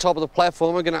when you're on the top of the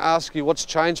platform, we're going to ask you what's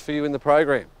changed for you in the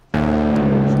program.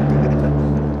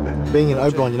 Being in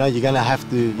Oberon, you know, you're gonna have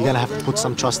to put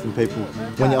some trust in people.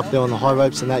 When you're up there on the high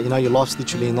ropes and that, you know, your life's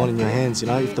literally not in your hands. You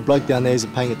know, if the bloke down there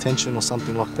isn't paying attention or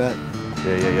something like that.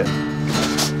 Yeah.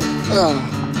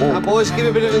 Now, boys, give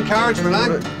a bit of encouragement,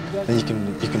 eh? Then you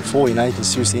can fall. You know, you can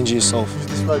seriously injure yourself.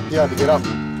 This rope here to get up.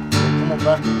 Come on,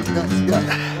 back.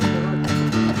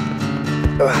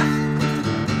 Go.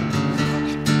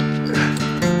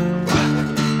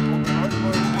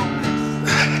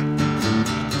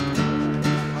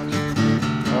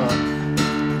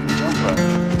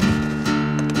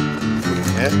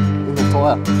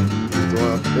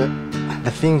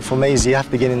 The thing for me is you have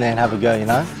to get in there and have a go, you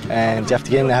know? And you have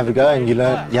to get in there and have a go, and you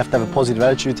have to have a positive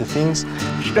attitude to things.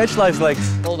 Stretch those legs.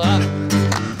 Well done.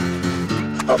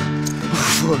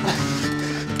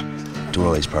 Doing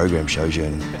all these programs shows you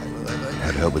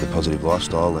how to help with a positive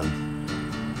lifestyle and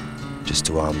just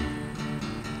to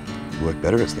work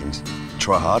better at things.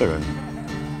 Try harder and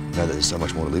know that there's so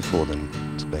much more to live for than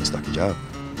being stuck in jail.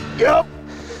 Yep.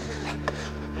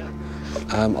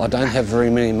 I don't have very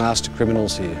many master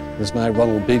criminals here. There's no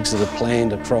Ronald Biggs that have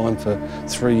planned a crime for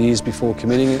 3 years before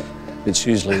committing it. It's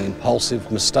usually an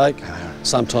impulsive mistake.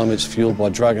 Sometimes it's fueled by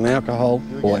drug and alcohol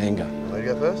or anger. Want to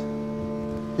go first?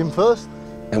 Him first?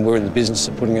 And we're in the business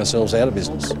of putting ourselves out of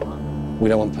business. We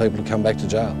don't want people to come back to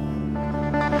jail.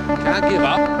 Can't give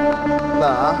up.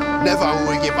 Nah, never will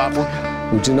we give up.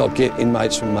 We do not get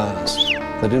inmates from Mars.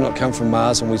 They do not come from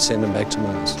Mars and we send them back to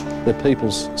Mars. They're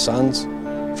people's sons,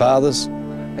 fathers,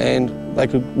 and they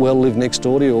could well live next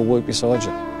door to you or work beside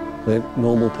you. They're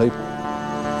normal people.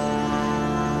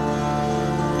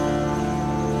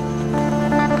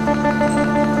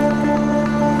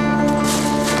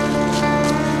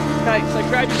 Okay, so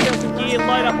grab yourself some gear,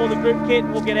 load up all the group kit,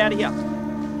 and we'll get out of here.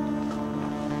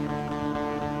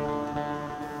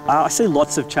 I see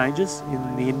lots of changes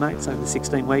in the inmates over the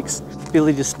 16 weeks.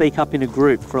 Ability to speak up in a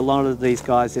group. For a lot of these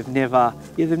guys, they've never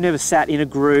sat in a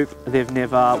group, they've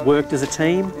never worked as a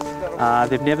team,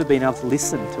 they've never been able to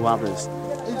listen to others.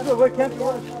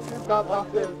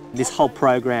 This whole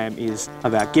program is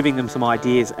about giving them some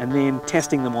ideas and then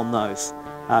testing them on those.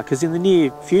 Because in the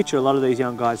near future, a lot of these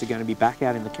young guys are going to be back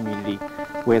out in the community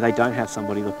where they don't have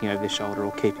somebody looking over their shoulder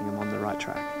or keeping them on the right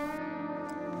track.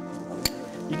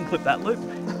 You can clip that loop.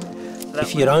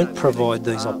 If you don't provide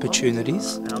these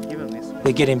opportunities,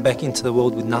 they're getting back into the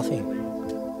world with nothing.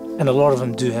 And a lot of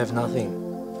them do have nothing.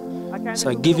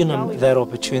 So giving them that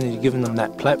opportunity, giving them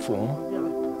that platform,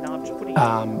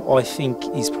 I think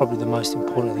is probably the most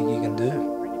important thing you can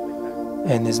do.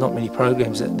 And there's not many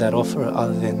programs that offer it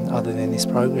other than this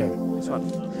program.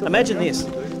 Imagine this.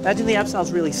 Imagine the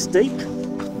abseile's really steep.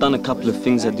 I've done a couple of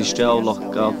things at this jail, like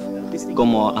I've got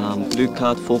my blue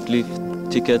card, forklift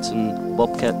tickets and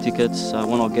bobcat tickets. So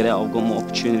when I get out, I've got more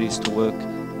opportunities to work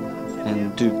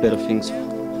and do better things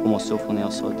for myself on the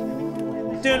outside.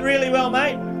 Doing really well,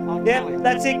 mate. Yeah,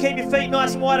 that's it. Keep your feet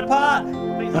nice and wide apart.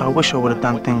 I wish I would have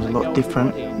done things a lot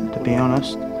different, to be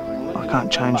honest. I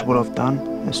can't change what I've done.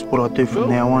 It's what I do from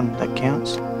now on that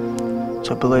counts.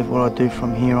 So I believe what I do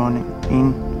from here on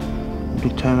in will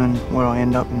determine where I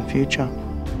end up in the future.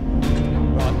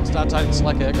 Right, start taking the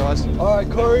slack out, guys. All right,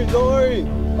 Corey, don't worry.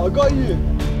 I got you.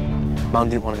 Mum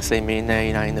didn't want to see me in there,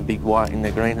 you know, in the big white, in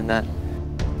the green and that.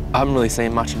 I haven't really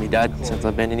seen much of my dad since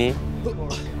I've been in here,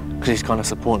 because he's kind of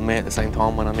supporting me at the same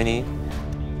time when I'm in here.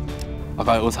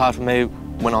 Like, it was hard for me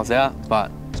when I was out,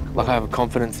 but like, I have a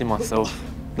confidence in myself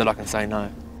that I can say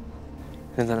no.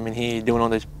 Since I'm in here doing all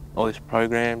these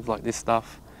programs, like this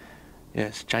stuff, yeah,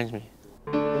 it's changed me.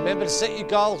 Remember to set your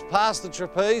goals past the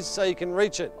trapeze so you can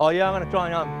reach it. Oh yeah, I'm going to try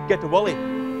and get the Wally.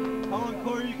 Come on,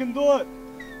 Corey, you can do it.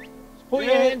 Put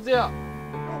your hands out.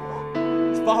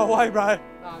 It's far away, bro.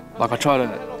 Like, I try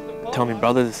to tell my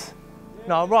brothers.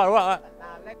 No, right.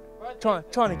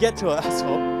 Trying to get to it, that's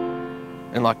all.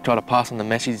 And like, try to pass on the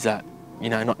message that, you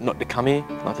know, not to come here,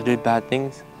 not to do bad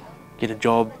things, get a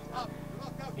job,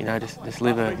 you know, just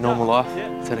live a normal life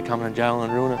instead of coming to jail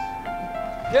and ruin it.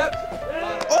 Yep.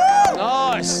 Oh!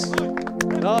 Nice.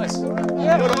 Nice. Good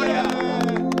on you.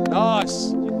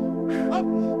 Nice.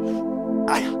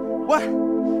 What?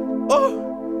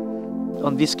 Oh!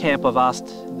 On this camp, I've asked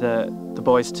the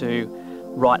boys to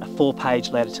write a 4-page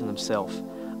letter to themselves,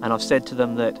 and I've said to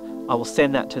them that I will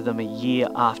send that to them a year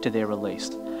after they're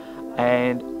released.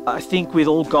 And I think with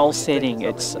all goal setting,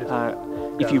 it's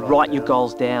if you write your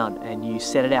goals down and you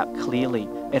set it out clearly,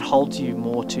 it holds you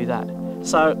more to that.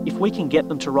 So if we can get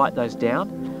them to write those down,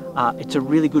 it's a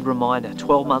really good reminder,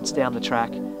 12 months down the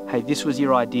track, hey, this was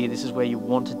your idea, this is where you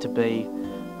wanted to be.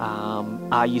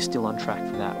 Are you still on track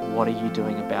for that? What are you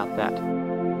doing about that?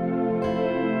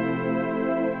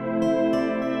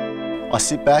 I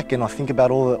sit back and I think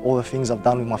about all the things I've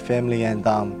done with my family and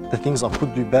the things I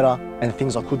could do better and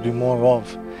things I could do more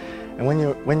of. And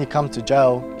when you come to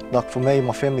jail, like for me,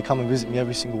 my family come and visit me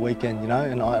every single weekend, you know,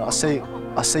 and I see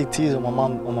tears on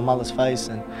my mother's face,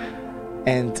 and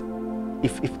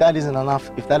if that isn't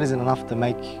enough to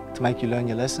make you learn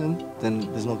your lesson, then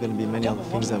there's not going to be many other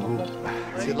things that will.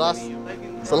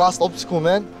 It's the last obstacle,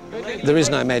 man. There is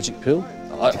no magic pill.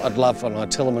 I'd love, and I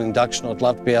tell them in induction, I'd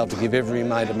love to be able to give every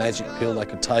inmate a magic pill they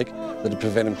could take that'd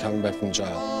prevent them coming back from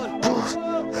jail.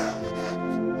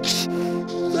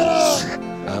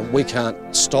 We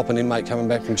can't stop an inmate coming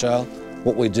back from jail.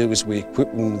 What we do is we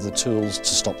equip them with the tools to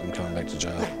stop them coming back to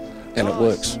jail, and it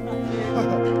works.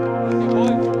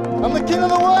 I'm the king of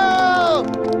the world!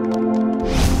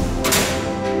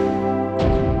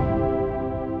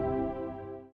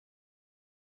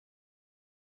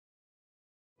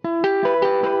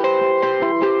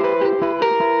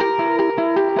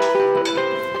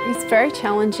 It's very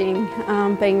challenging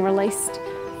being released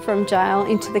from jail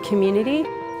into the community.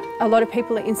 A lot of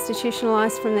people are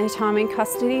institutionalised from their time in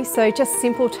custody, so just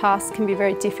simple tasks can be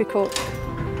very difficult.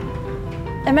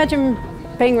 Imagine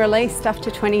being released after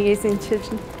 20 years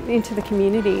into the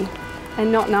community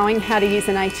and not knowing how to use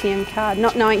an ATM card,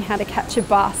 not knowing how to catch a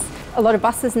bus. A lot of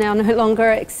buses now no longer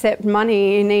accept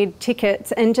money, you need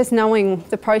tickets, and just knowing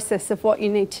the process of what you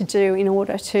need to do in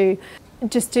order to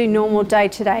just do normal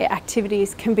day-to-day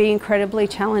activities can be incredibly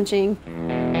challenging.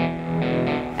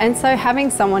 And so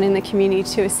having someone in the community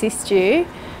to assist you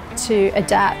to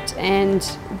adapt and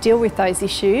deal with those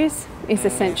issues is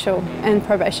essential, and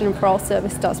Probation and Parole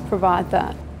Service does provide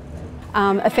that.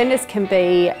 Offenders can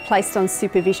be placed on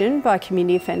supervision by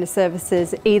Community Offender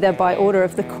Services, either by order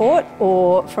of the court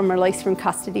or from release from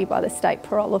custody by the State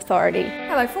Parole Authority.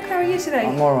 Hello, Fook, how are you today?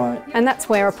 I'm all right. And that's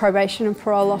where a probation and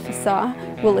parole officer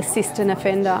will assist an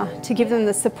offender to give them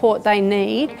the support they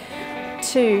need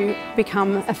to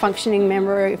become a functioning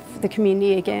member of the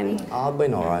community again. I've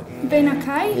been all right. Been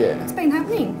okay? Yeah. What's been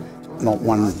happening? Not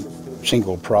one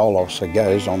single parole officer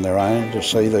goes on their own to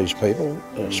see these people,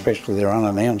 especially their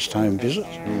unannounced home visits.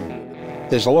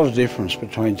 There's a lot of difference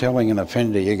between telling an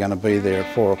offender you're going to be there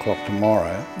at 4 o'clock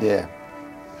tomorrow,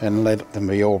 and let them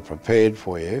be all prepared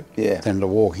for you, than to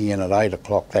walking in at 8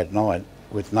 o'clock that night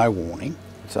with no warning.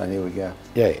 So here we go.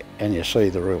 Yeah, and you see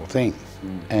the real thing.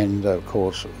 And of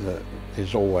course,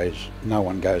 there's always, no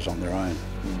one goes on their own.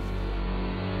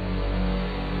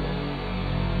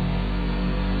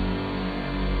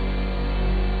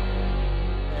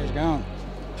 How's it going?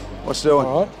 What's doing?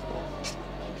 All right.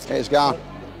 How's it going?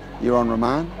 You're on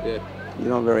remand? Yeah. You're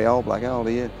not very old, bloke. How old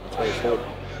are you? 24.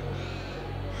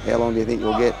 How long do you think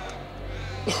you'll get?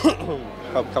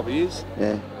 Couple of years.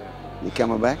 Yeah. You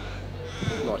coming back?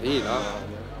 Not here, no.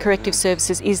 Corrective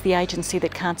Services is the agency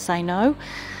that can't say no.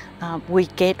 We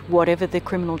get whatever the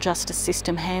criminal justice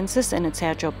system hands us, and it's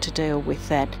our job to deal with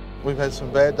that. We've had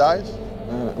some bad days.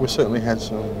 We certainly had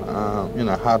some,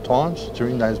 hard times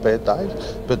during those bad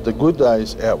days, but the good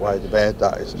days outweigh the bad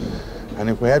days. And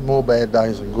if we had more bad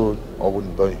days than good, I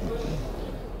wouldn't be here.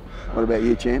 What about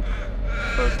you, champ?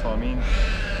 First time in,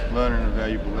 learning a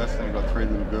valuable lesson. I've got 3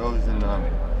 little girls and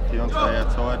fiance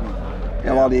outside. And,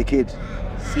 how old are your kids?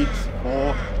 6, 4,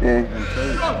 and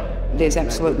 2. There's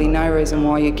absolutely no reason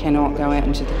why you cannot go out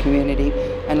into the community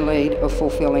and lead a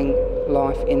fulfilling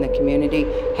life in the community.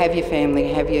 Have your family,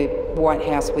 have your white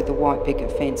house with the white picket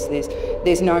fence.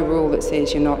 There's no rule that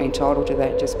says you're not entitled to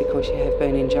that just because you have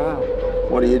been in jail.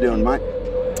 What are you doing, mate?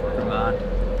 Remand.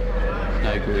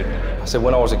 No good. I said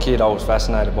when I was a kid I was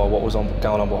fascinated by what was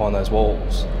going on behind those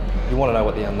walls. You want to know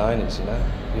what the unknown is, you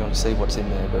know? You want to see what's in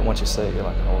there, but once you see it you're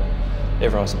like, oh,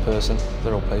 everyone's a person,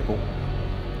 they're all people,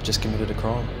 just committed a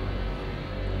crime.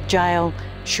 Jail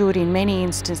should in many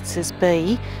instances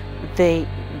be the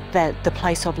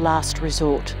place of last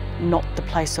resort, not the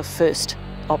place of first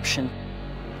option.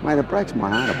 Mate, it breaks my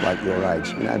heart, a bloke your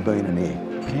age, being in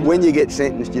here. When you get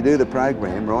sentenced, you do the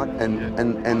program, right?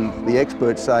 And the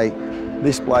experts say,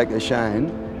 this bloke has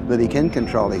shown that he can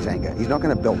control his anger. He's not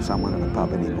going to belt someone in a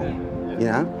pub anymore, you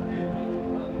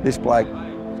know? This bloke's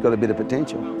got a bit of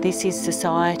potential. This is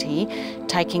society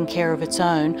taking care of its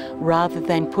own rather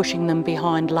than pushing them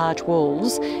behind large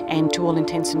walls and to all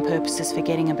intents and purposes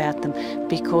forgetting about them,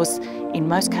 because in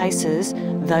most cases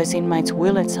those inmates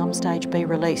will at some stage be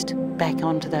released back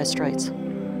onto those streets.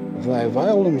 If they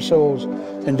avail themselves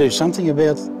and do something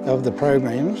about the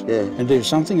programs and do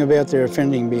something about their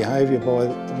offending behaviour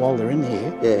while they're in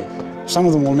here, some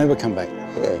of them will never come back.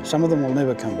 Some of them will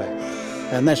never come back.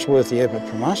 And that's worth the effort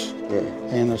from us,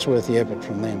 and it's worth the effort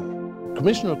from them.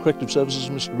 Commissioner of Corrective Services,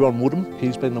 Mr. Ron Woodham,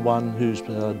 he's been the one who's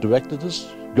directed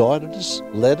us, guided us,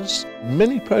 led us.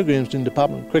 Many programs in the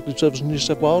Department of Corrective Services in New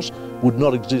South Wales would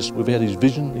not exist without his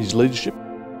vision, his leadership.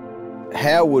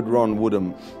 How would Ron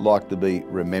Woodham like to be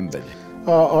remembered?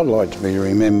 I'd like to be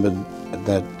remembered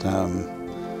that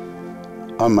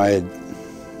I made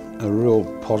a real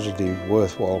positive,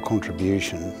 worthwhile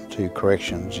contribution to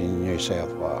corrections in New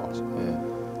South Wales.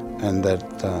 And that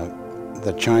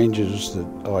the changes that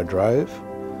I drove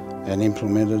and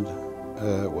implemented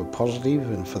were positive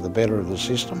and for the better of the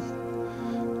system,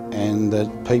 and that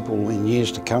people in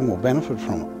years to come will benefit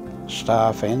from it,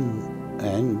 staff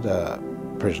and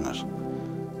prisoners.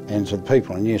 And to the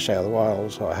people in New South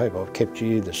Wales, I hope I've kept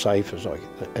you as safe as I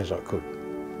could.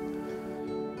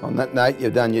 On that note,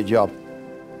 you've done your job.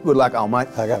 Good luck, old mate.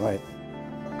 Okay, mate.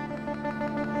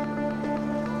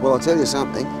 Well, I'll tell you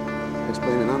something. It's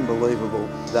been an unbelievable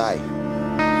day.